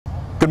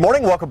Good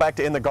morning, welcome back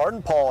to In the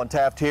Garden. Paul and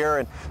Taft here.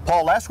 And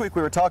Paul, last week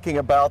we were talking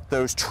about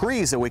those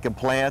trees that we can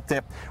plant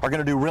that are going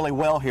to do really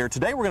well here.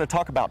 Today we're going to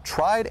talk about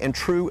tried and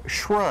true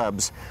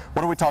shrubs.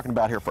 What are we talking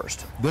about here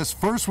first? This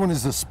first one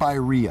is the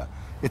spirea.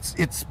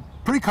 It's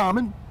pretty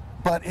common,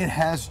 but it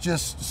has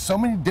just so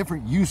many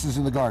different uses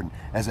in the garden.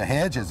 As a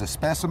hedge, as a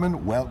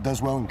specimen, does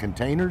well in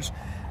containers.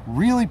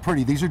 Really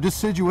pretty. These are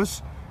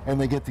deciduous, and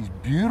they get these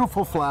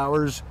beautiful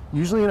flowers,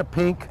 usually in a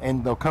pink,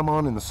 and they'll come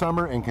on in the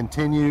summer and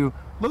continue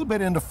a little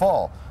bit into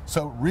fall.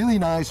 So really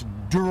nice,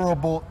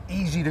 durable,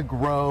 easy to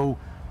grow,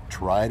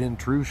 tried and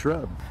true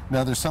shrub.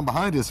 Now there's some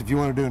behind us if you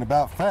want to do an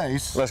about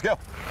face. Let's go.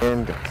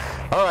 And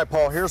all right,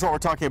 Paul, here's what we're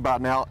talking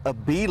about now,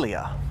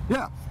 Abelia.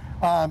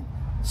 Yeah,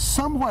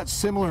 somewhat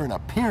similar in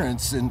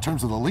appearance in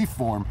terms of the leaf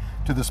form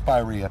to the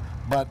spirea,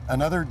 but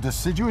another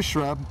deciduous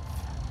shrub,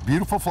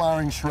 beautiful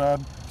flowering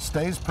shrub,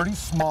 stays pretty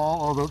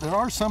small, although there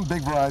are some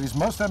big varieties.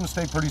 Most of them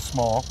stay pretty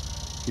small.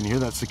 Can you hear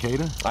that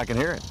cicada? I can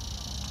hear it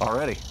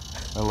already.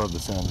 I love the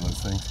sound of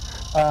those things.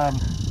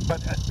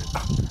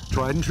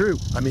 Tried and true.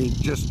 I mean,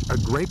 just a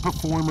great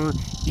performer,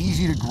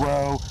 easy to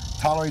grow,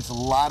 tolerates a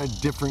lot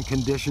of different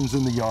conditions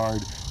in the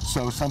yard.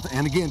 So something,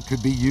 and again,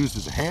 could be used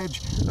as a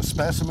hedge, a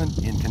specimen,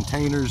 in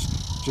containers,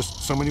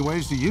 just so many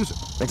ways to use it.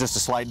 And just a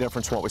slight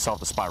difference from what we saw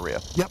with the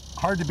spirea. Yep,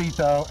 hard to beat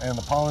though, and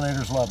the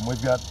pollinators love them.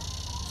 We've got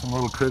some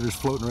little critters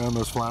floating around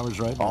those flowers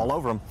right now. All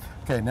over them.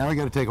 Okay, now we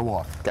got to take a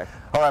walk. Okay.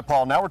 All right,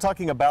 Paul, now we're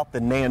talking about the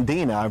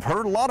Nandina. I've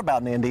heard a lot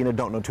about Nandina,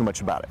 don't know too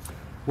much about it.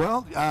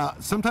 Well,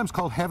 sometimes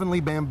called heavenly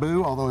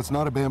bamboo, although it's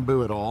not a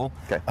bamboo at all.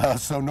 Okay.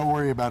 So no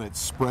worry about it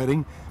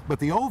spreading. But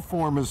the old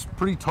form is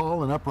pretty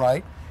tall and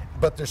upright.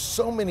 But there's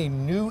so many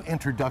new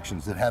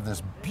introductions that have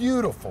this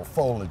beautiful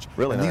foliage.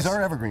 Really and nice. These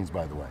are evergreens,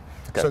 by the way.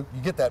 Okay. So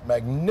you get that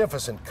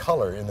magnificent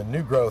color in the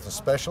new growth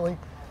especially.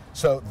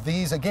 So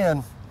these,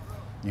 again,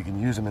 you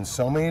can use them in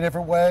so many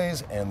different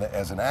ways, and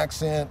as an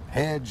accent,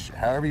 hedge,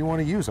 however you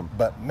want to use them.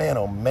 But man,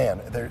 oh man,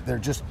 they're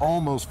just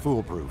almost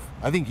foolproof.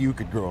 I think you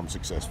could grow them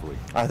successfully.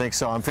 I think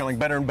so. I'm feeling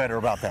better and better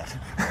about that.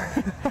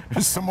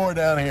 There's some more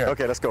down here.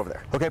 Okay, let's go over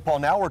there. Okay, Paul,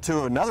 now we're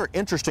to another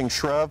interesting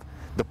shrub,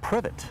 the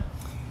privet.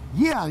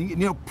 Yeah, you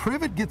know,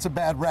 privet gets a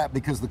bad rap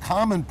because the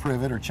common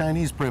privet or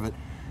Chinese privet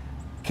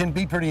can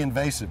be pretty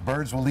invasive.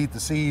 Birds will eat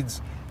the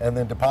seeds and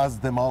then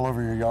deposit them all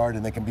over your yard,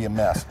 and they can be a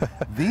mess.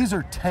 These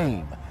are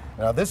tame.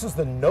 Now this is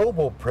the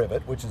noble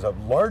privet, which is a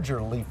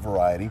larger leaf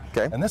variety.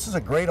 Okay. And this is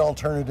a great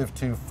alternative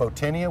to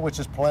Photinia, which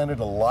is planted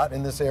a lot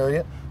in this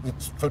area.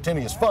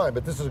 Photinia is fine,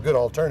 but this is a good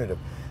alternative.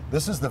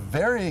 This is the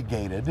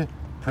variegated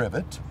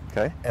privet.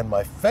 Okay. And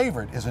my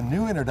favorite is a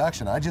new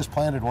introduction. I just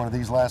planted one of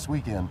these last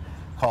weekend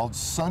called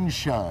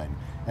Sunshine.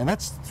 And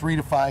that's 3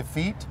 to 5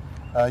 feet.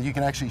 You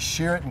can actually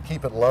shear it and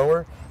keep it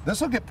lower.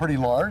 This will get pretty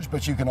large,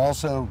 but you can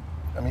also,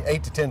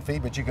 8 to 10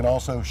 feet, but you can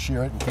also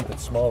shear it and keep it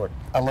smaller.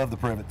 I love the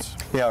privets.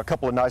 Yeah, a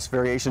couple of nice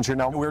variations here.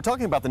 Now, we were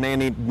talking about the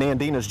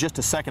Nandinas just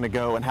a second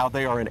ago and how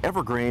they are an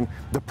evergreen.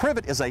 The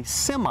privet is a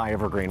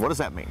semi-evergreen. What does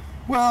that mean?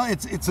 Well,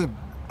 it's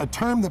a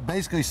term that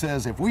basically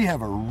says if we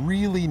have a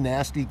really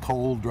nasty,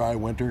 cold, dry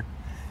winter,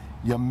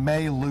 you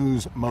may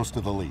lose most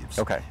of the leaves.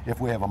 Okay.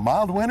 If we have a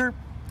mild winter,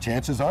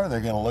 chances are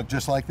they're going to look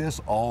just like this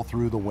all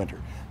through the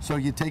winter. So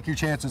you take your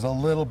chances a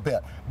little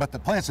bit, but the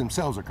plants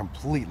themselves are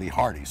completely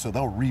hardy, so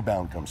they'll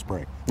rebound come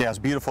spring. Yeah, as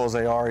beautiful as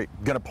they are,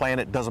 going to plant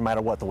it, doesn't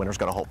matter what the winter's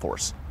going to hold for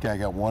us. Okay, I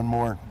got one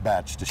more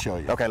batch to show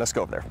you. Okay, let's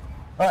go over there.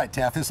 All right,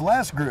 Taft, this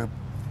last group,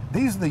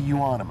 these are the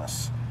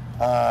euonymus.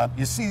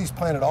 You see these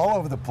planted all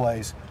over the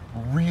place,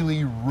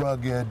 really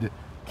rugged,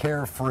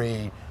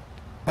 carefree.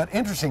 But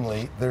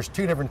interestingly, there's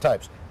two different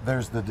types.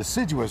 There's the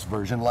deciduous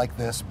version, like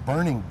this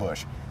burning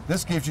bush.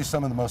 This gives you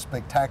some of the most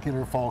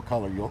spectacular fall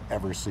color you'll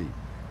ever see.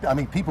 I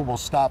mean, people will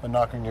stop and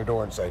knock on your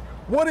door and say,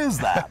 "What is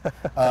that?"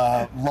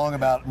 Long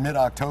about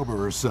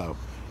mid-October or so.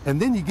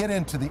 And then you get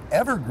into the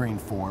evergreen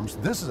forms.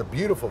 This is a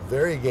beautiful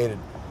variegated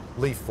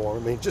leaf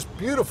form. I mean, just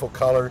beautiful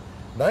color,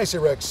 nice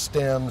erect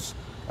stems,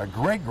 a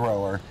great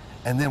grower.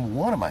 And then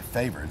one of my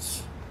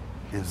favorites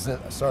is this.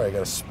 Sorry, I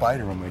got a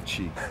spider on my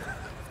cheek.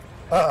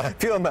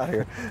 Feel them out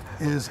here.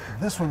 Is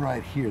this one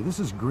right here. This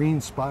is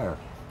green spire.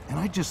 And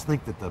I just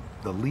think that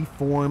the leaf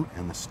form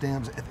and the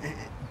stems,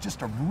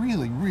 just a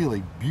really,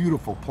 really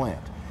beautiful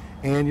plant.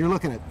 And you're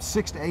looking at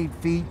 6 to 8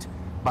 feet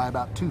by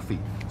about 2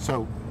 feet.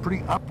 So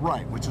pretty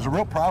upright, which is a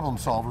real problem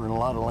solver in a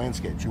lot of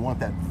landscapes. You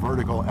want that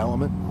vertical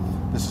element.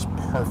 This is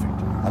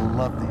perfect. I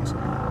love these.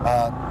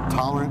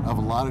 Tolerant of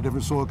a lot of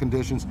different soil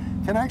conditions.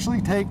 Can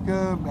actually take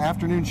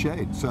afternoon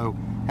shade. So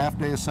half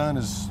day of sun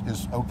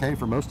is okay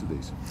for most of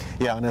these.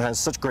 Yeah, and it has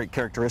such great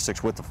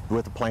characteristics with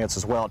the plants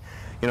as well.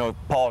 You know,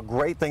 Paul, a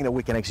great thing that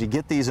we can actually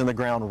get these in the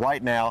ground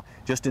right now,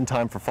 just in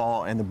time for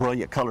fall, and the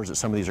brilliant colors that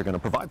some of these are going to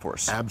provide for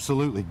us.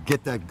 Absolutely.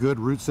 Get that good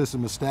root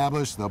system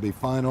established. They'll be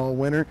fine all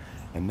winter,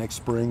 and next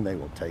spring they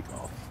will take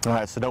off. All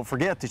right, so don't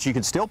forget that you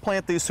can still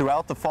plant these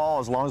throughout the fall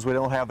as long as we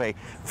don't have a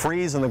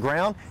freeze in the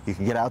ground. You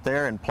can get out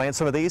there and plant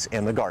some of these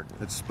in the garden.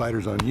 That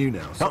spider's on you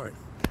now. Sorry.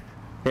 Oh.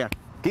 Yeah,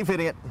 keep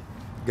hitting it.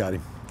 Got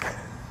him.